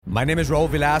My name is Raul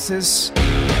Villacis,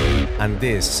 and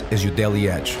this is your Daily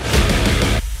Edge.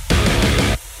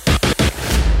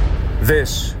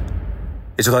 This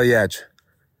is your Daily Edge.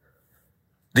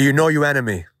 Do you know your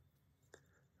enemy?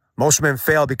 Most men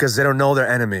fail because they don't know their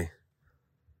enemy.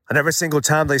 And every single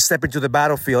time they step into the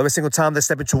battlefield, every single time they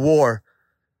step into war,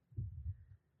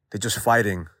 they're just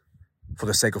fighting for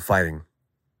the sake of fighting.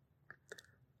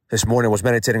 This morning I was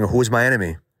meditating on who is my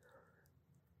enemy?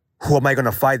 Who am I going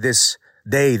to fight this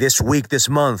day, this week, this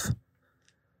month?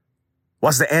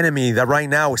 What's the enemy that right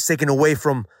now is taking away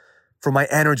from my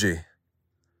energy?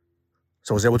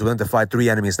 So I was able to identify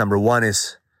 3 enemies. Number 1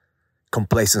 is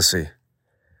complacency.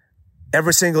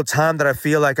 Every single time that I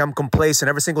feel like I'm complacent,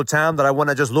 every single time that I want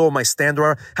to just lower my standard,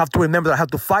 I have to remember that I have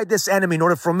to fight this enemy in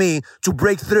order for me to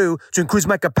break through, to increase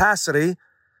my capacity,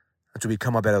 and to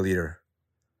become a better leader.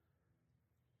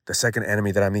 The second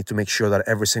enemy that I need to make sure that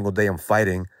every single day I'm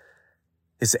fighting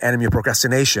is the enemy of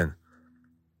procrastination.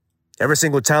 Every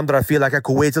single time that I feel like I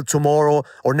could wait till tomorrow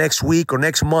or next week or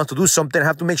next month to do something, I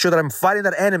have to make sure that I'm fighting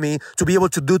that enemy to be able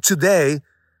to do today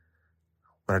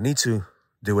what I need to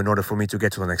do in order for me to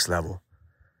get to the next level.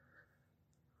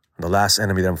 And the last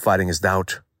enemy that I'm fighting is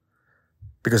doubt.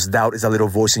 Because doubt is a little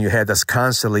voice in your head that's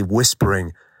constantly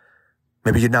whispering,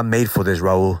 maybe you're not made for this,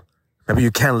 Raul. Maybe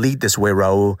you can't lead this way,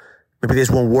 Raul. Maybe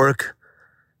this won't work.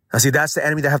 I see that's the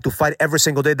enemy that I have to fight every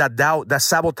single day, that doubt, that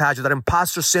sabotage, that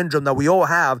imposter syndrome that we all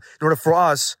have in order for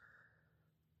us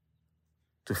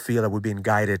to feel that we're being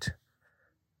guided.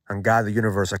 And God, the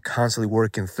universe, are constantly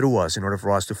working through us in order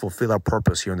for us to fulfill our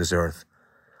purpose here on this earth.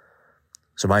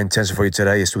 So my intention for you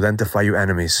today is to identify your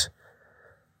enemies.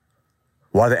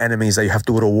 What are the enemies that you have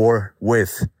to go to war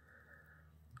with?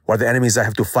 What are the enemies that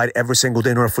have to fight every single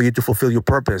day in order for you to fulfill your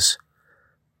purpose?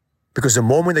 Because the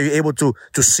moment that you're able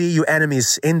to see your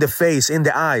enemies in the face, in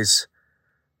the eyes,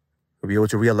 you'll be able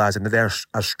to realize that they're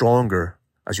as stronger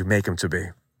as you make them to be.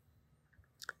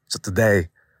 So today,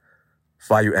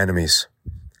 fight your enemies.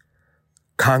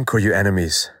 Conquer your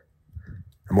enemies.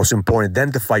 And most important,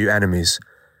 identify your enemies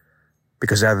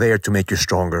because they're there to make you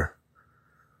stronger.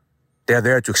 They're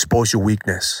there to expose your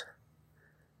weakness.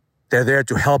 They're there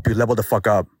to help you level the fuck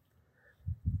up.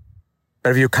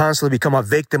 But if you constantly become a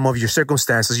victim of your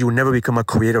circumstances, you will never become a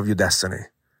creator of your destiny.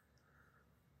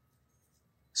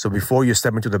 So before you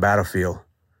step into the battlefield,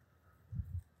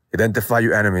 identify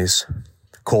your enemies,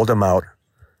 call them out,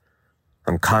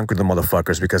 and conquer the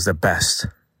motherfuckers because the best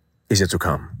is yet to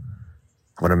come.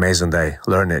 Have an amazing day.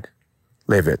 Learn it,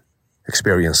 live it,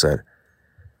 experience it.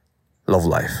 Love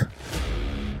life.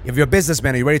 If you're a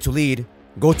businessman and you're ready to lead,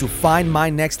 go to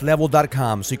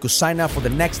findmynextlevel.com so you can sign up for the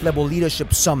Next Level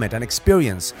Leadership Summit, an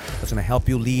experience that's going to help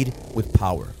you lead with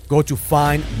power. Go to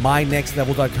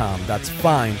findmynextlevel.com. That's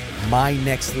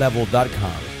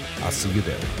findmynextlevel.com. I'll see you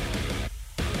there.